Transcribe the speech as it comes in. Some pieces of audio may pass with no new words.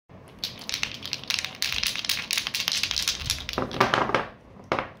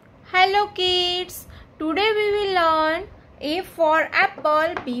kids, today we will learn A for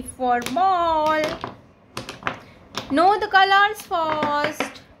apple, B for ball. Know the colors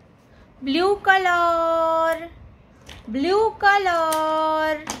first. Blue color, blue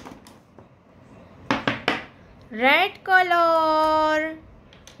color. Red color,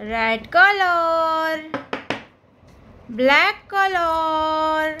 red color. Black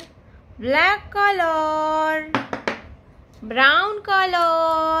color, black color. Brown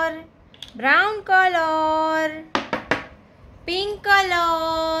color, brown color. Pink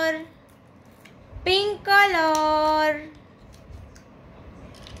color, pink color.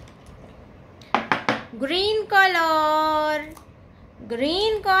 Green color,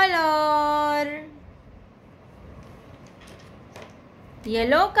 green color.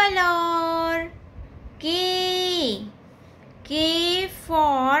 Yellow color. K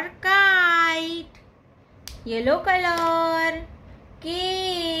for kite. Yellow color.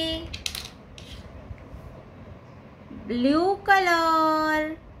 K. Blue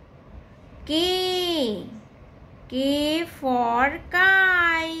color. K for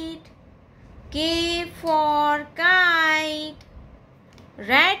kite. K for kite.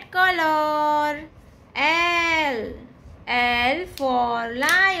 Red color. L for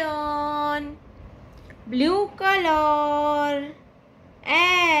lion. Blue color.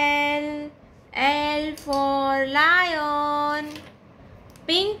 L for lion.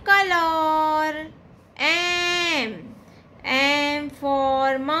 Pink color. M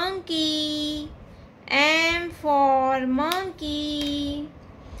for monkey. M for monkey.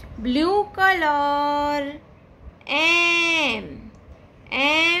 Blue color. M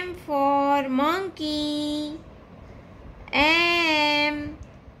for monkey. M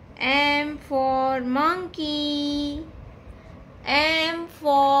for monkey. M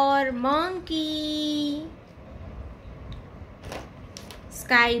for monkey.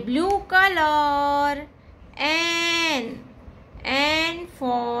 Sky blue color. N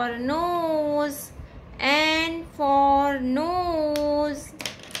for nose. N for nose.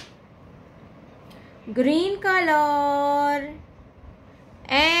 Green color.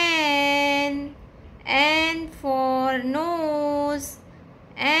 N for nose.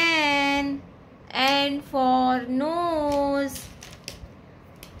 N for nose.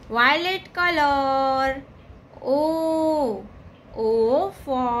 Violet color. O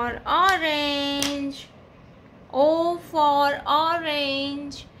for orange. O for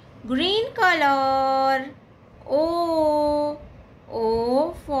orange. Green color. O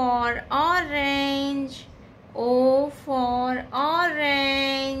for orange. O for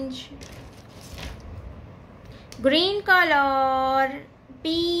orange. Green color.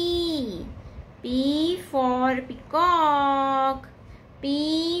 P for peacock.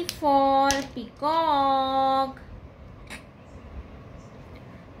 P for peacock.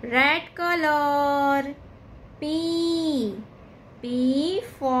 Red color. P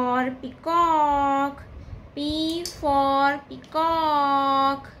for peacock. P for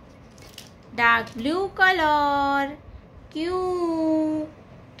peacock. Dark blue color. Q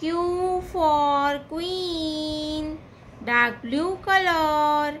for queen. Dark blue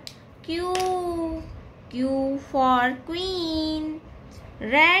color. Q for queen.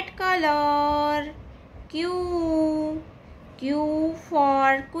 Red color. Q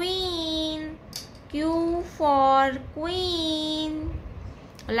for queen. Q for queen.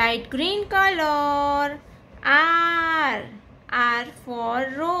 Light green color. R for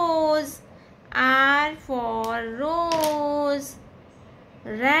rose. R for rose.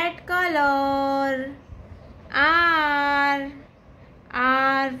 Red color. R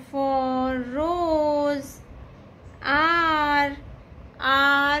for rose. R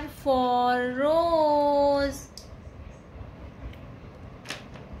for rose.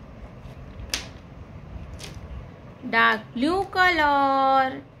 Dark blue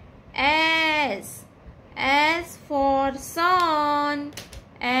color. S for sun.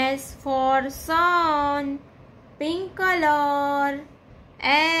 S for sun. Pink color.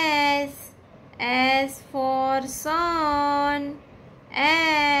 S for sun.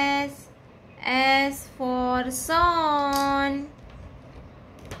 S for sun.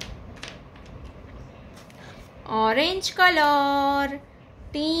 Orange color.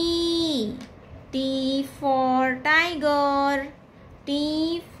 T for tiger.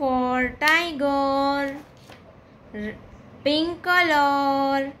 T for tiger. Pink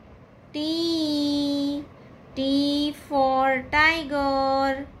color. T for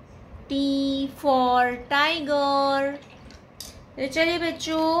tiger. T for tiger. तो चलिए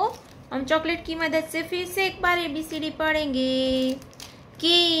बच्चों, हम chocolate की मदद से फिर से एक बार ABCD पढ़ेंगे. K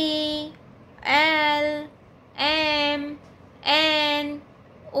L M N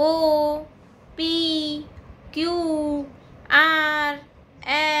O P Q R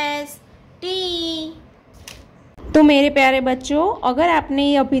S T। तो मेरे प्यारे बच्चों, अगर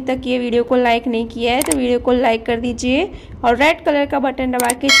आपने अभी तक ये वीडियो को लाइक नहीं किया है तो वीडियो को लाइक कर दीजिए और रेड कलर का बटन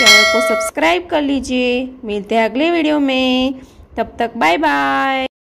दबा के चैनल को सब्सक्राइब कर लीजिए। मिलते हैं अगले वीडियो में, तब तक बाय बाय।